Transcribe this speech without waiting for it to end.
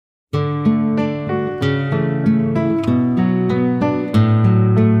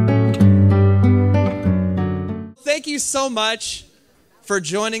you so much for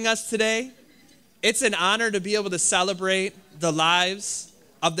joining us today. It's an honor to be able to celebrate the lives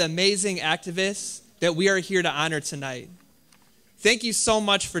of the amazing activists that we are here to honor tonight. Thank you so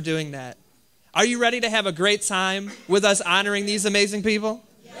much for doing that. Are you ready to have a great time with us honoring these amazing people?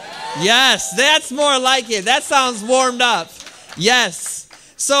 Yes, that's more like it. That sounds warmed up. Yes.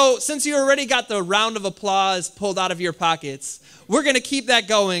 So since you already got the round of applause pulled out of your pockets, we're going to keep that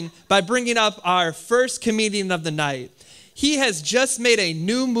going by bringing up our first comedian of the night. He has just made a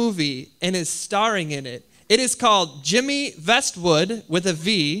new movie and is starring in it. It is called Jimmy Vestwood, with a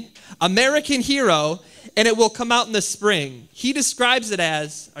V, American Hero, and it will come out in the spring. He describes it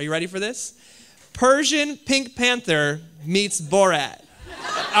as, are you ready for this? Persian Pink Panther meets Borat.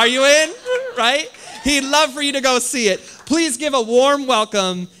 Are you in? Right? He'd love for you to go see it. Please give a warm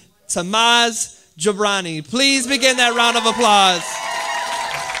welcome to Maz Jobrani. Please begin that round of applause.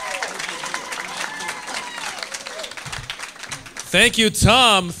 Thank you,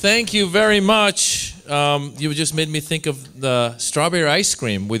 Tom. Thank you very much. You just made me think of the strawberry ice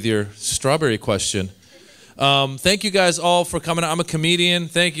cream with your strawberry question. Thank you guys all for coming. I'm a comedian.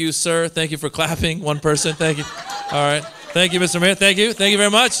 Thank you, sir. Thank you for clapping. One person. Thank you. All right. Thank you, Mr. Mayor. Thank you. Thank you very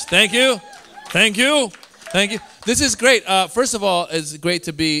much. Thank you. Thank you. Thank you. This is great. First of all, it's great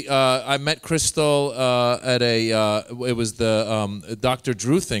to be. I met Crystal at it was the Dr.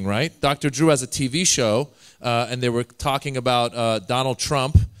 Drew thing, right? Dr. Drew has a TV show, and they were talking about Donald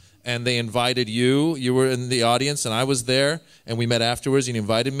Trump, and they invited you. You were in the audience, and I was there, and we met afterwards, and you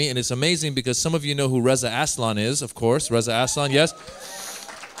invited me. And it's amazing because some of you know who Reza Aslan is, of course. Reza Aslan, yes.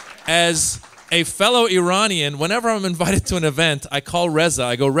 As a fellow Iranian, whenever I'm invited to an event, I call Reza.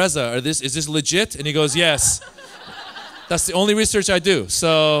 I go, Reza, is this legit? And he goes, yes. That's the only research I do.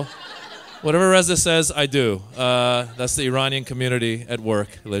 So whatever Reza says, I do. That's the Iranian community at work,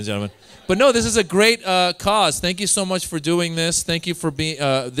 ladies and gentlemen. But no, this is a great cause. Thank you so much for doing this. Thank you for being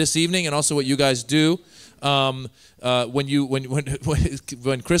this evening, and also what you guys do. When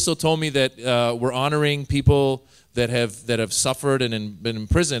Crystal told me that we're honoring people that have suffered and been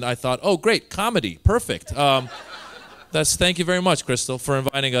imprisoned, I thought, oh, great, comedy, perfect. Thank you very much, Crystal, for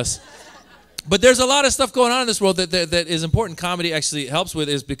inviting us. But there's a lot of stuff going on in this world that is important. Comedy actually helps with,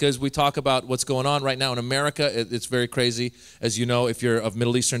 is because we talk about what's going on right now in America. It's very crazy, as you know, if you're of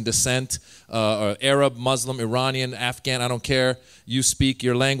Middle Eastern descent, or Arab, Muslim, Iranian, Afghan, I don't care. You speak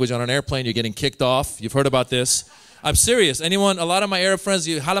your language on an airplane, you're getting kicked off. You've heard about this. I'm serious. Anyone, a lot of my Arab friends,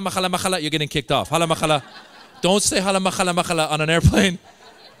 hala makhala makhala, you're getting kicked off. Hala makhala. Don't say hala makhala makhala on an airplane.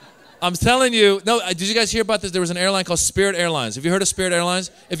 I'm telling you. No, did you guys hear about this? There was an airline called Spirit Airlines. Have you heard of Spirit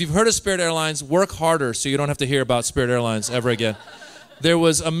Airlines? If you've heard of Spirit Airlines, work harder so you don't have to hear about Spirit Airlines ever again. There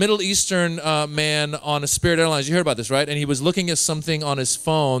was a Middle Eastern man on a Spirit Airlines. You heard about this, right? And he was looking at something on his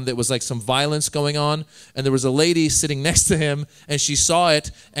phone that was like some violence going on. And there was a lady sitting next to him, and she saw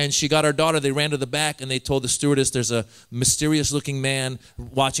it, and she got her daughter. They ran to the back, and they told the stewardess there's a mysterious-looking man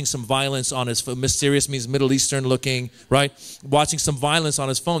watching some violence on his phone. Mysterious means Middle Eastern-looking, right? Watching some violence on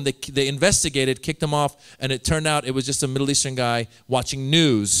his phone. They investigated, kicked him off, and it turned out it was just a Middle Eastern guy watching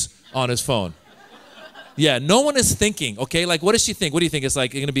news on his phone. Yeah, no one is thinking, okay? Like, what does she think? What do you think? It's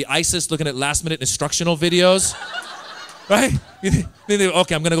like, you're going to be ISIS looking at last-minute instructional videos? Right?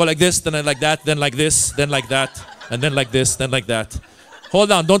 Okay, I'm going to go like this, then like that, then like this, then like that, and then like this, then like that.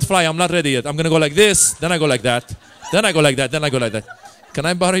 Hold on, don't fly, I'm not ready yet. I'm going to go like this, then I go like that, then I go like that, then I go like that. Can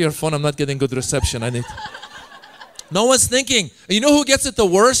I borrow your phone? I'm not getting good reception. I need... No one's thinking. You know who gets it the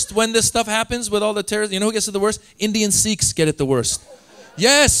worst when this stuff happens with all the terrorists? You know who gets it the worst? Indian Sikhs get it the worst.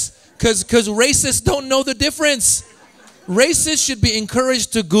 Yes. Because racists don't know the difference. Racists should be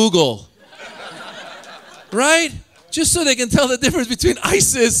encouraged to Google. Right? Just so they can tell the difference between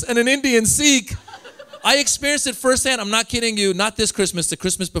ISIS and an Indian Sikh. I experienced it firsthand. I'm not kidding you. Not this Christmas, the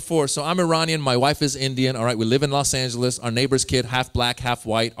Christmas before. So I'm Iranian. My wife is Indian. All right, we live in Los Angeles. Our neighbor's kid, half black, half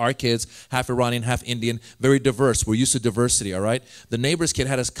white. Our kids, half Iranian, half Indian. Very diverse. We're used to diversity, all right? The neighbor's kid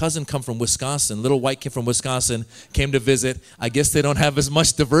had his cousin come from Wisconsin. Little white kid from Wisconsin came to visit. I guess they don't have as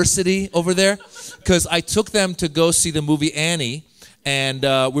much diversity over there. Because I took them to go see the movie Annie. And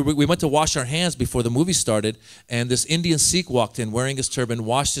we went to wash our hands before the movie started. And this Indian Sikh walked in wearing his turban,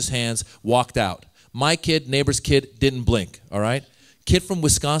 washed his hands, walked out. My kid, neighbor's kid, didn't blink, all right? Kid from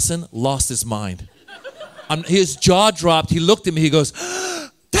Wisconsin lost his mind. His jaw dropped. He looked at me. He goes,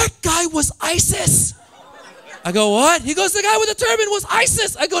 that guy was ISIS. I go, what? He goes, the guy with the turban was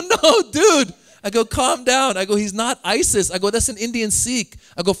ISIS. I go, no, dude. I go, calm down. I go, he's not ISIS. I go, that's an Indian Sikh.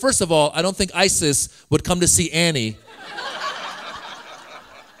 I go, first of all, I don't think ISIS would come to see Annie.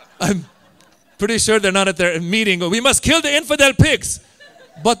 I'm pretty sure they're not at their meeting. We must kill the infidel pigs.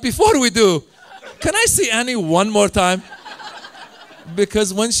 But before we do, can I see Annie one more time?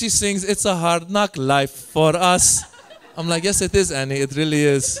 Because when she sings, it's a hard knock life for us. I'm like, yes, it is, Annie. It really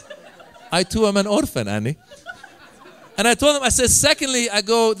is. I too am an orphan, Annie. And I told him, I said, secondly, I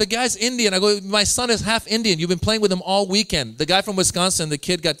go, the guy's Indian. I go, my son is half Indian. You've been playing with him all weekend. The guy from Wisconsin, the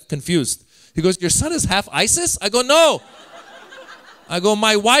kid got confused. He goes, your son is half ISIS? I go, no. I go,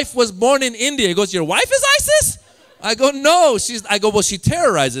 my wife was born in India. He goes, your wife is ISIS? I go, no. I go, well, she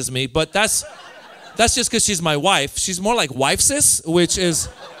terrorizes me, but that's just because she's my wife. She's more like wife-sis, which is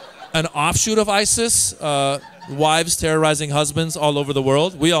an offshoot of ISIS. Wives terrorizing husbands all over the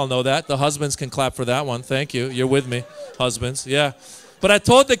world. We all know that. The husbands can clap for that one. Thank you. You're with me, husbands. Yeah. But I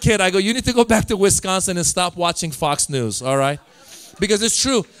told the kid, I go, you need to go back to Wisconsin and stop watching Fox News, all right? Because it's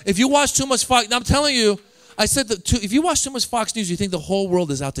true. If you watch too much Fox, I'm telling you, I said that if you watch too much Fox News, you think the whole world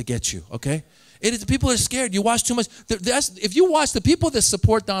is out to get you, okay? It is, people are scared. You watch too much. If you watch the people that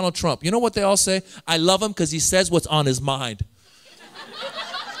support Donald Trump, you know what they all say? I love him because he says what's on his mind.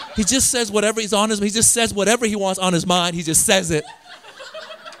 He just says whatever he's on his mind. He just says whatever he wants on his mind. He just says it.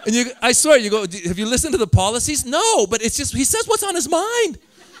 And I swear, you go, have you listened to the policies? No, but it's just, he says what's on his mind.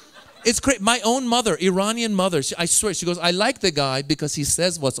 It's great. My own mother, Iranian mother, I swear, she goes, I like the guy because he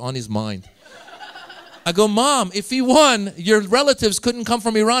says what's on his mind. I go, Mom, if he won, your relatives couldn't come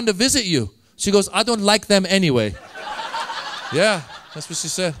from Iran to visit you. She goes, I don't like them anyway. Yeah, that's what she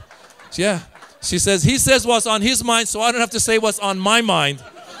said. Yeah. She says, he says what's on his mind, so I don't have to say what's on my mind.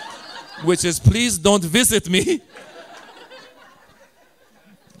 Which is, please don't visit me.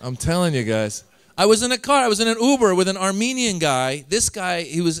 I'm telling you guys. I was in a car, I was in an Uber with an Armenian guy. This guy,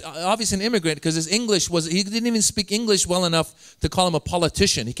 he was obviously an immigrant because his English was, he didn't even speak English well enough to call him a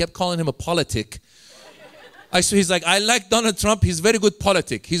politician. He kept calling him a politic. He's like, I like Donald Trump, he's very good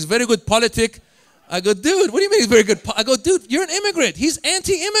politic. He's very good politic. I go, dude, what do you mean he's very good? I go, dude, you're an immigrant. He's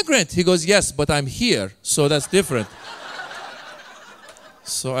anti-immigrant. He goes, yes, but I'm here, so that's different.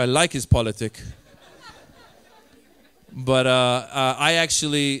 So I like his politic. But I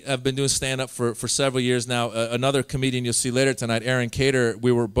actually have been doing stand-up for several years now. Another comedian you'll see later tonight, Aaron Cater,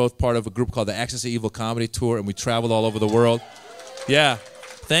 we were both part of a group called the Axis of Evil Comedy Tour, and we traveled all over the world. Yeah,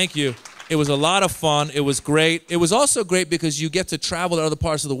 thank you. It was a lot of fun. It was great. It was also great because you get to travel to other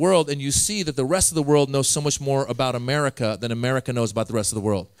parts of the world, and you see that the rest of the world knows so much more about America than America knows about the rest of the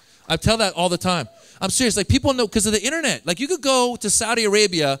world. I tell that all the time. I'm serious. Like, people know because of the internet. Like, you could go to Saudi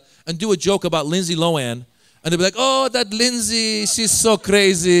Arabia and do a joke about Lindsay Lohan, and they'll be like, oh, that Lindsay, she's so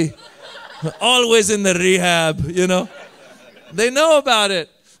crazy. Always in the rehab, you know. They know about it.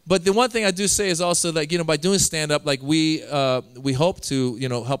 But the one thing I do say is also, like, you know, by doing stand-up, like, we hope to, you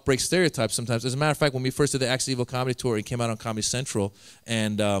know, help break stereotypes sometimes. As a matter of fact, when we first did the Axis of Evil Comedy Tour, it came out on Comedy Central,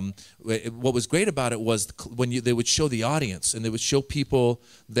 and what was great about it was when they would show the audience, and they would show people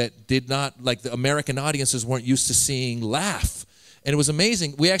that did not, like, the American audiences weren't used to seeing laugh. And it was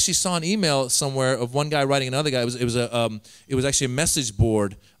amazing. We actually saw an email somewhere of one guy writing another guy. It was actually a message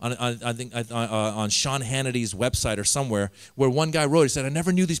board on I think on Sean Hannity's website or somewhere, where one guy wrote. He said, "I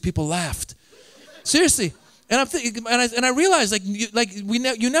never knew these people laughed." Seriously. And I'm thinking, and I realized, like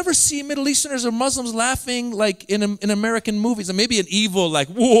you never see Middle Easterners or Muslims laughing like in American movies. And maybe an evil, like,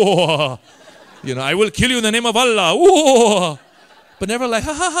 whoa, you know, I will kill you in the name of Allah, whoa, but never like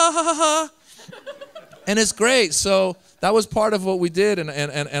ha ha ha ha ha ha. And it's great. So that was part of what we did, and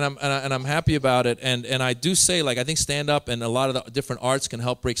I'm happy about it. And I do say, like, I think stand-up and a lot of the different arts can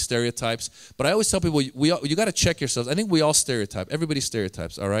help break stereotypes. But I always tell people, you got to check yourselves. I think we all stereotype. Everybody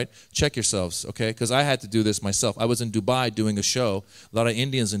stereotypes, all right? Check yourselves, okay? Because I had to do this myself. I was in Dubai doing a show. A lot of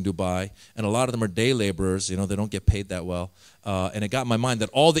Indians in Dubai, and a lot of them are day laborers. You know, they don't get paid that well. And it got in my mind that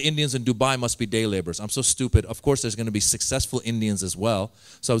all the Indians in Dubai must be day laborers. I'm so stupid. Of course, there's going to be successful Indians as well.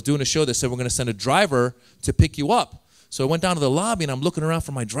 So I was doing a show that said, we're going to send a driver to pick you up. So I went down to the lobby, and I'm looking around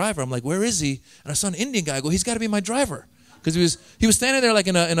for my driver. I'm like, where is he? And I saw an Indian guy. I go, he's got to be my driver. Because he was standing there like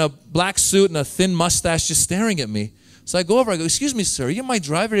in a black suit and a thin mustache just staring at me. So I go over, I go, excuse me, sir, are you my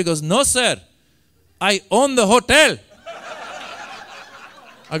driver? He goes, no, sir. I own the hotel.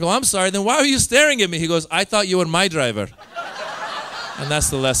 I go, I'm sorry, then why are you staring at me? He goes, I thought you were my driver. And that's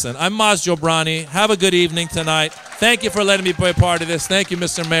the lesson. I'm Maz Jobrani. Have a good evening tonight. Thank you for letting me be a part of this. Thank you,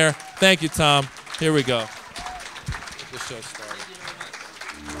 Mr. Mayor. Thank you, Tom. Here we go. The show started.